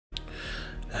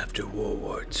After World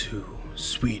War II,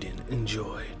 Sweden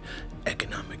enjoyed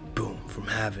economic boom from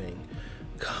having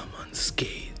come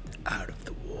unscathed out of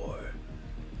the war.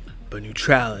 But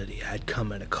neutrality had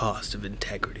come at a cost of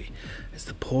integrity, as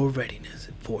the poor readiness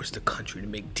had forced the country to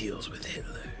make deals with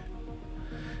Hitler.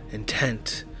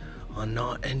 Intent on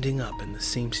not ending up in the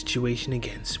same situation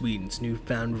again, Sweden's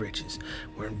newfound riches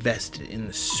were invested in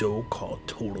the so-called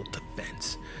total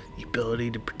defense, the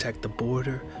ability to protect the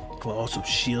border while also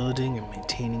shielding and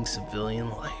maintaining civilian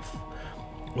life.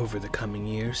 Over the coming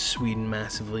years, Sweden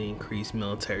massively increased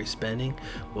military spending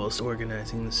whilst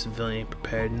organizing the civilian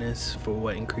preparedness for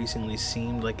what increasingly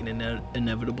seemed like an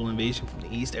inevitable invasion from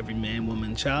the east. Every man, woman,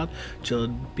 and child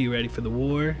should be ready for the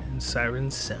war, and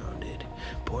sirens sounded,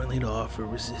 importantly to offer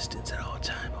resistance at all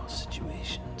times, all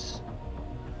situations.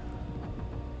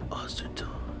 Osterton.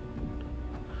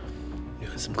 You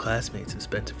and some classmates have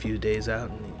spent a few days out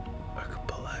in the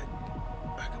archipelago?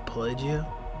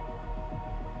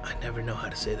 I never know how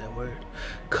to say that word.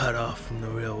 Cut off from the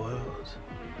real world.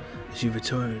 As you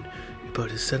return, your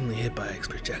boat is suddenly hit by X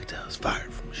projectiles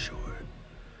fired from shore.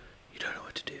 You don't know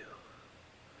what to do.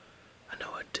 I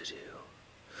know what to do.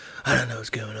 I don't know what's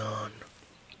going on.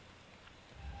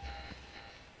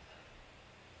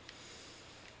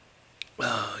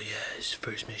 Oh yes,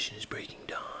 first mission is Breaking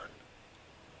Dawn.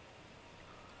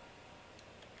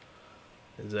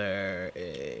 Is there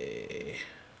a...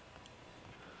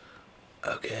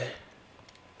 Okay.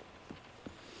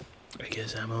 I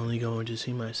guess I'm only going to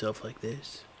see myself like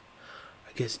this.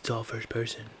 I guess it's all first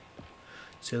person.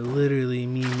 So literally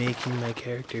me making my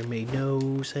character made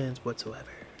no sense whatsoever.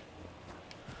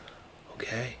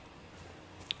 Okay.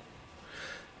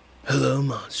 Hello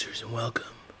monsters and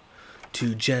welcome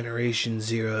to Generation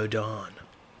Zero Dawn.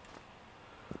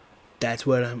 That's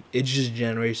what it's just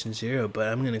Generation Zero, but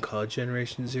I'm gonna call it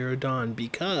Generation Zero Dawn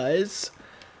because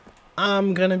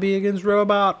I'm gonna be against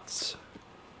robots.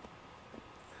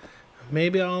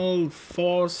 Maybe I'll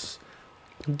force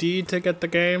D to get the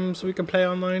game so we can play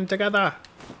online together.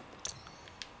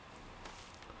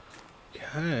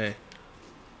 Okay.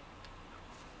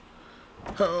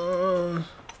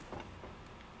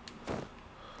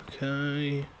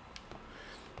 Okay.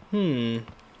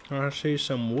 I see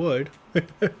some wood.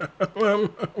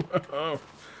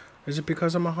 Is it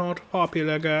because I'm a hot,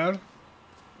 popular girl?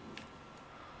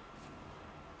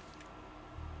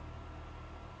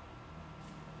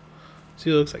 See,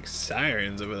 it looks like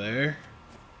sirens over there.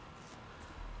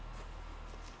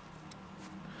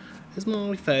 Is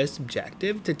my first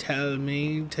objective to tell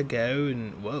me to go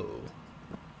and... Whoa.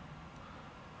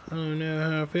 I don't know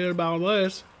how I feel about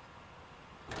this.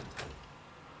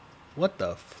 What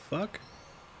the fuck?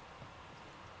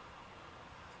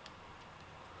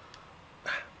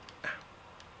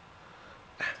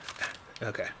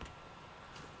 Okay.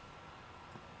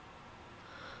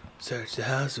 Search the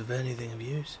house of anything of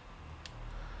use.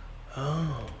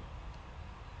 Oh.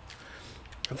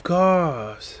 Of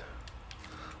course.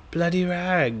 Bloody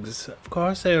rags. Of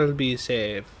course they'll be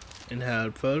safe and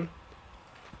helpful.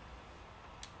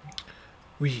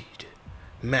 Read.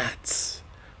 Mats.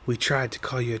 We tried to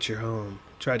call you at your home.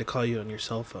 Tried to call you on your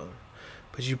cell phone.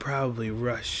 But you probably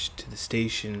rushed to the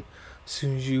station as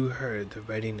soon as you heard the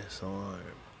readiness alarm.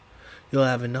 You'll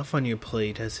have enough on your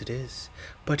plate as it is.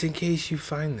 But in case you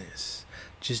find this,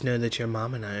 just know that your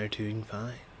mom and I are doing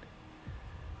fine.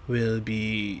 We'll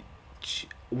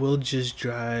just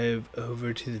drive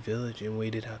over to the village and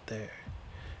wait it out there.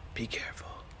 Be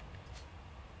careful.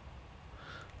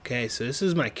 Okay, so this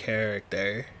is my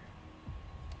character.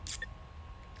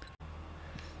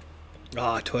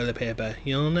 Ah, toilet paper.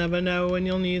 You'll never know when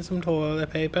you'll need some toilet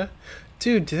paper.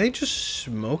 Dude, do they just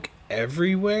smoke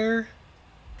everywhere?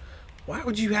 Why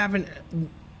would you have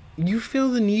you feel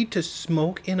the need to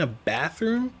smoke in a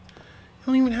bathroom? You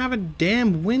don't even have a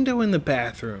damn window in the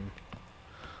bathroom.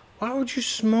 Why would you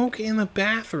smoke in the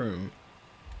bathroom?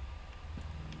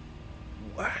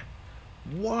 Why?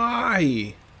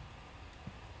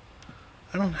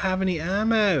 I don't have any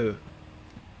ammo.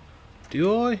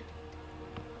 Do I?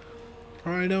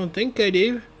 Or I don't think I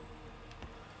do.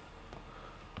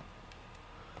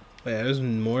 Wait, there's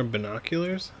more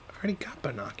binoculars? I already got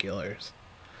binoculars.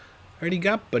 I already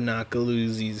got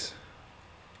binoculuzzies.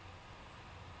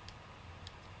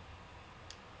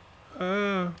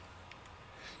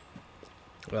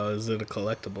 Oh, is it a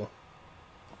collectible?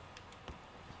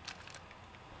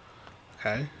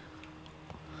 Okay.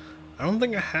 I don't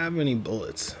think I have any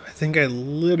bullets. I think I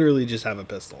literally just have a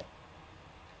pistol.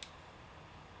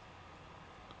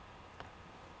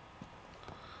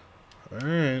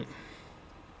 Alright.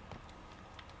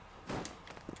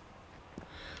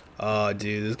 Oh,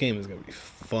 dude, this game is gonna be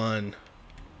fun.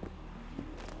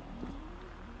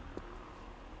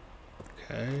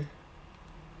 Okay.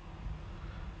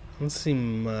 I don't see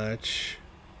much.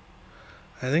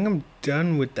 I think I'm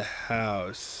done with the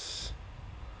house.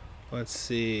 Let's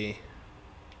see.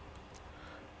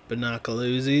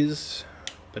 Binoculoozies.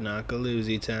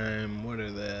 Binoculoozy time. What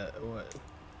are the... What?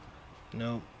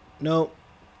 Nope. Nope.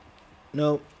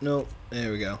 Nope. Nope.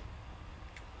 There we go.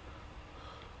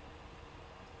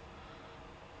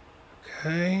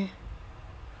 Okay.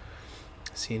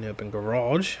 See an open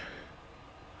garage.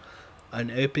 An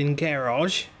open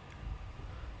garage.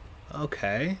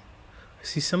 Okay. I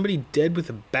see somebody dead with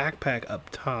a backpack up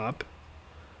top.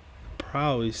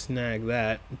 Probably snag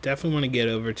that. Definitely want to get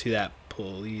over to that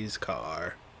police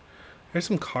car. There's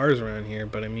some cars around here,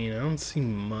 but I mean, I don't see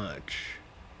much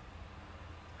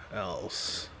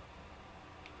else.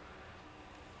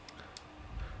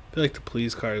 I feel like the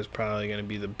police car is probably going to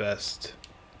be the best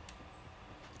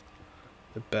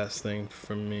thing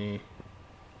for me.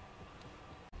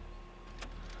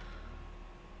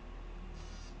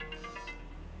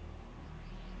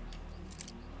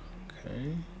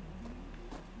 Okay.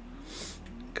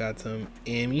 Got some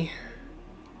ammo.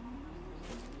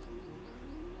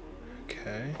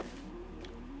 Okay.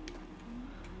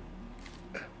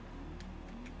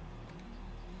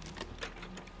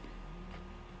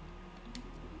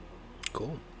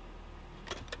 Cool.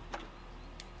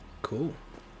 Cool.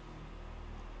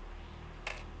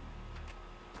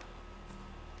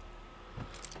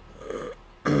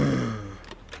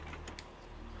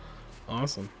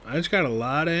 Awesome. I just got a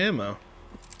lot of ammo.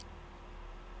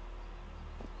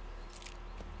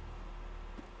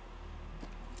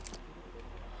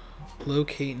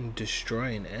 Locate and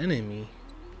destroy an enemy.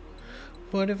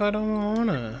 What if I don't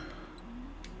wanna?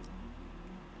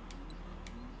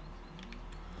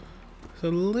 So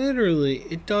literally,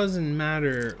 it doesn't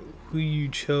matter who you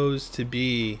chose to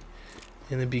be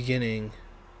in the beginning.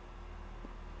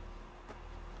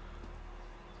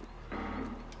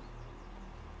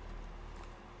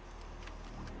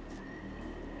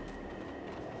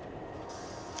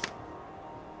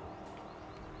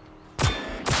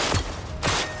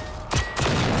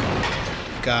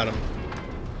 Got him.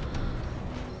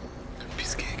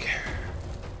 Piece of cake.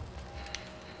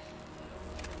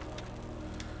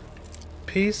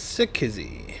 Piece of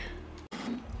kizzy.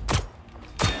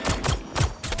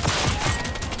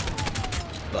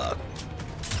 Fuck.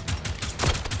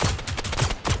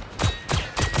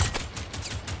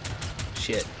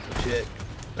 Shit. Shit.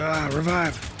 Ah,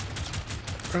 revive.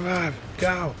 Revive.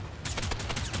 Go.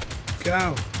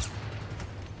 Go.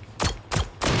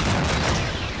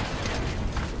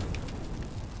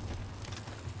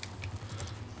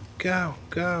 Go,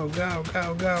 go, go,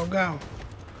 go, go, go.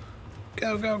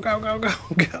 Go, go, go, go, go,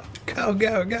 go, go,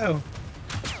 go, go.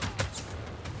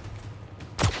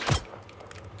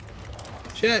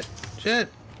 Shit, shit.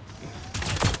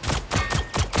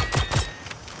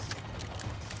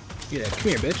 Yeah, come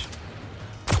here, bitch.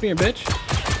 Come here, bitch.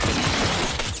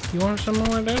 You want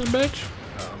something like this, bitch?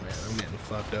 Oh, man, I'm getting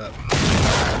fucked up.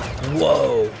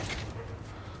 Whoa.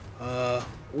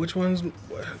 Which one's... No,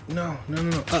 no, no,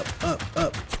 no. Up, up,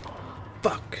 up.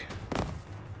 Fuck.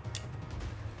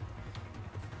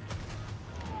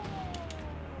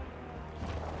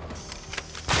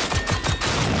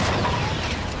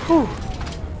 Whew.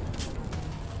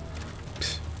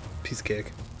 Piece of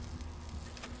cake.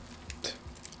 It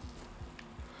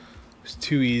was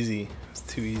too easy. It was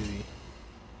too easy.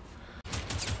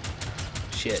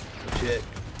 Shit. Shit.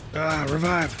 Ah,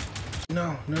 revive.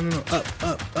 No, no, no, no. Up,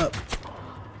 up, up.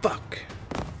 Fuck.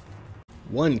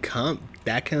 One comp.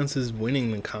 That counts as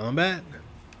winning the combat?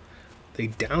 They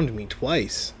downed me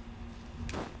twice.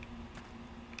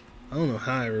 I don't know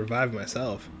how I revived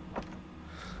myself.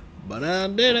 But I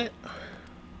did it.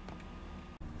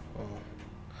 Oh,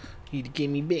 need to get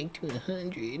me back to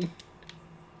 100.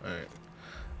 Alright.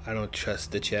 I don't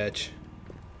trust the church.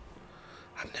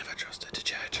 I've never trusted the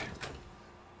church.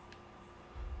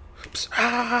 Oops.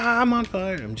 Ah, I'm on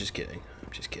fire. I'm just kidding.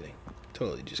 I'm just kidding.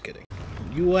 Totally just kidding.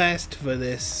 You asked for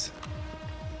this.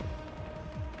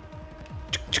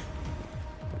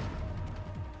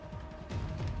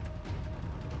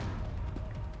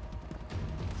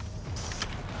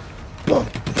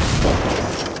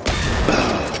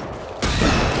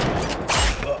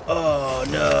 Oh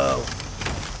no!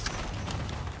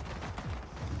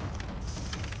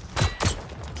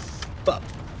 Fuck!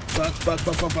 Fuck! Fuck!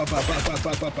 Fuck! Fuck! Fuck! Fuck! Fuck!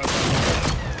 Fuck! Fuck! Fuck!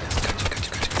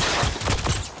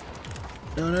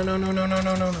 No! No! No! No! No! No!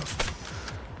 No! No!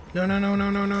 No! No! No! No!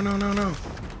 No! No! No! No! No! No!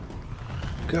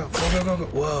 Go! Go! Go! Go! Go!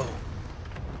 Whoa!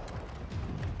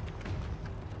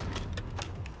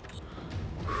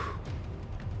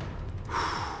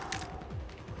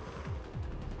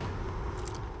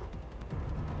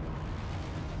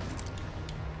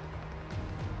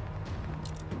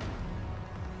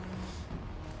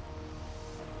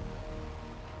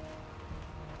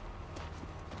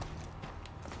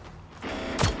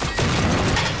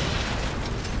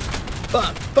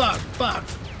 Fuck, fuck, fuck.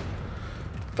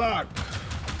 Fuck.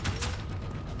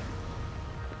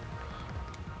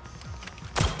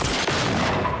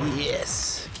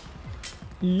 Yes.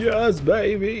 Yes,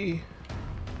 baby.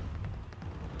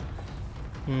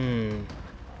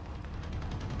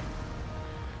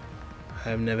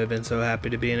 I've never been so happy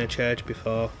to be in a church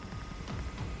before.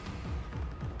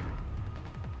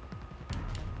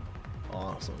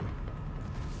 Awesome.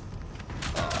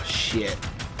 Oh, shit.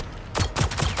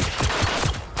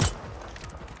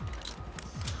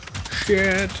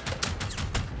 Shit.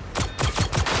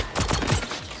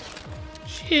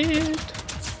 Shit.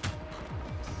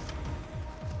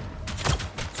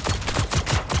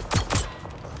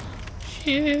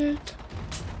 Shit.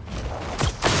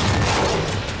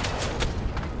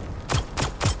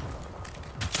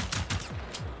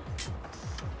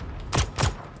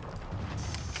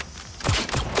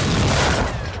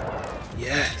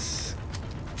 Yes.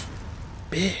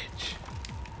 Bitch.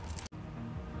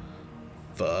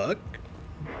 Fuck.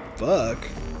 Fuck.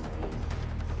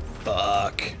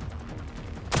 Fuck.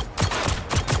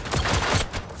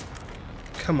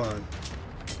 Come on.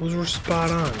 Those were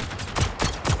spot on.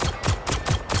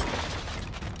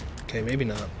 Okay, maybe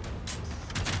not.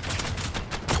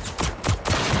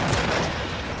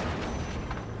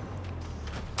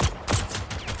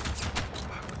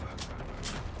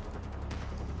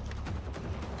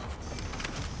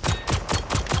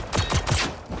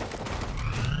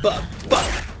 Fuck,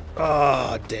 fuck.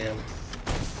 Oh, damn.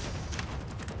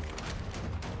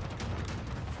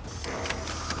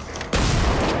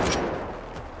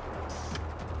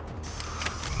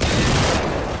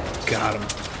 Got him.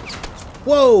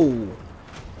 Whoa!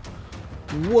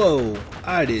 Whoa!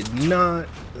 I did not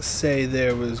say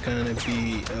there was gonna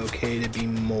be okay to be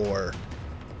more.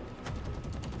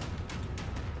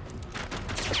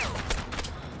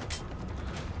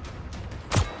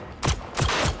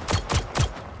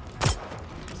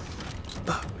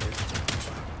 Fuck,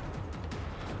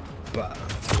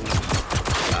 man.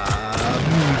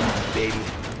 Baby.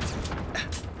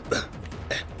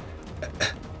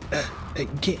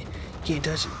 Can't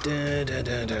touch it. Dun, dun,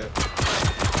 dun, dun.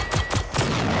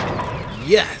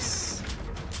 Yes.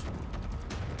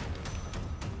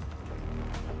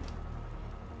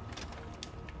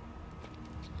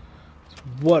 That's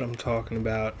what I'm talking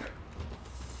about.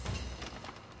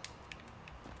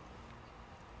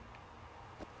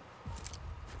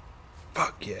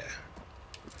 Fuck yeah.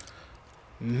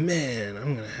 Man,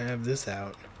 I'm gonna have this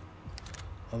out.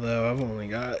 Although I've only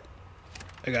got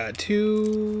I got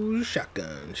 2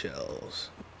 shotgun shells.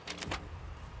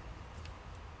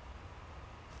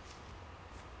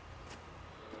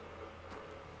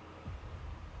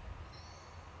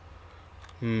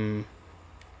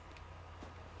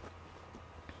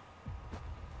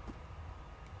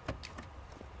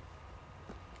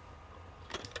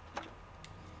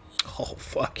 Oh,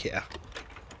 fuck yeah.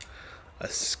 A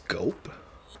scope?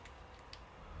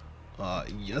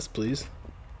 Yes, please.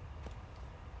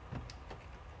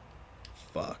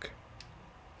 Fuck.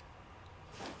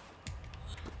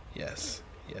 Yes.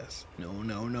 Yes. No,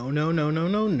 no, no, no, no, no,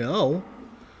 no, no.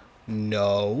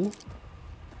 No.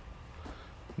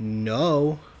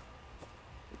 No.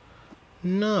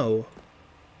 No.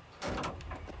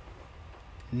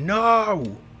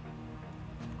 No.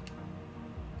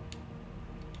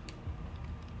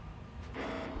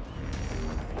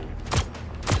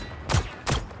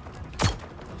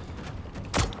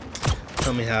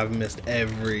 Tell me how I've missed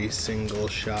every single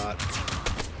shot.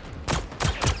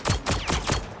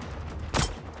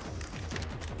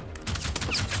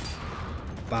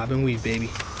 Bob and weave, baby.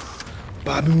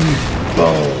 Bob and weave.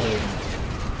 Boom.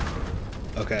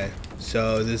 Okay,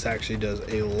 so this actually does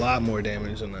a lot more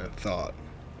damage than I thought.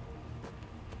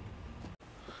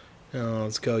 Now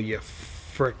let's go, you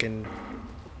frickin'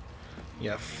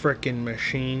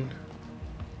 machine.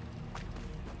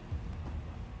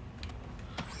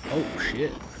 Oh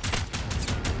shit.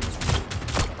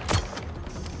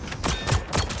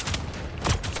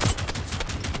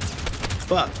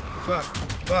 Fuck, fuck,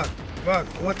 fuck, fuck.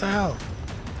 What the hell?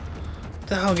 What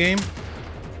the hell, game?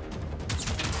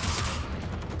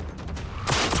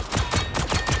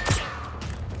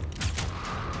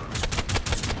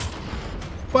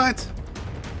 What?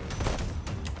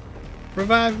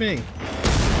 Revive me.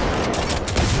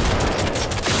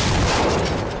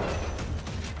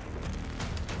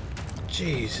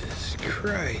 Jesus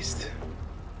Christ.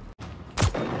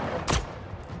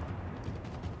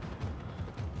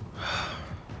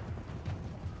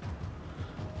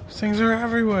 These things are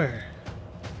everywhere.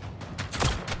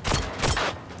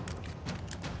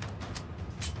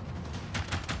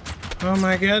 Oh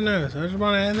my goodness, I just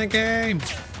want to end the game.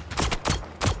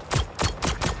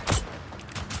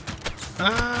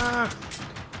 Ah!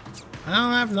 I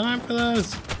don't have time for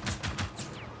those.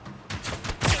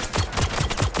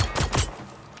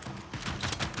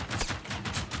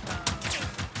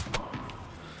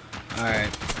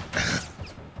 Alright.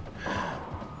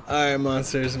 Alright,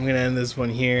 monsters. I'm gonna end this one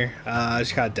here. I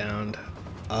just got downed.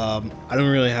 I don't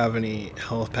really have any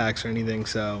health packs or anything,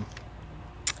 so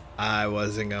I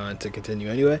wasn't going to continue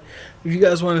anyway. If you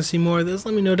guys want to see more of this,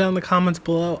 let me know down in the comments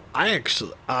below. I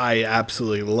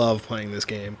absolutely love playing this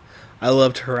game. I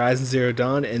loved Horizon Zero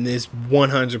Dawn, and this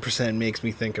 100% makes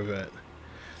me think of it.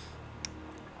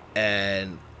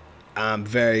 And I'm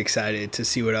very excited to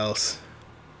see what else.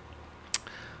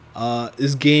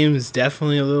 This game is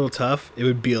definitely a little tough. It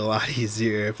would be a lot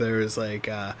easier if there was like,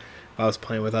 if I was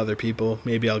playing with other people.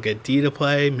 Maybe I'll get D to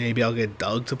play. Maybe I'll get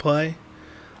Doug to play.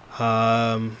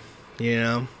 You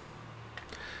know.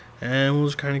 And we'll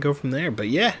just kind of go from there. But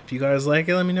yeah, if you guys like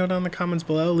it, let me know down in the comments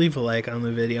below. Leave a like on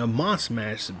the video.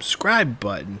 Smash subscribe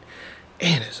button.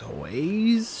 And as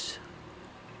always,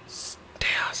 stay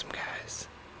awesome, guys.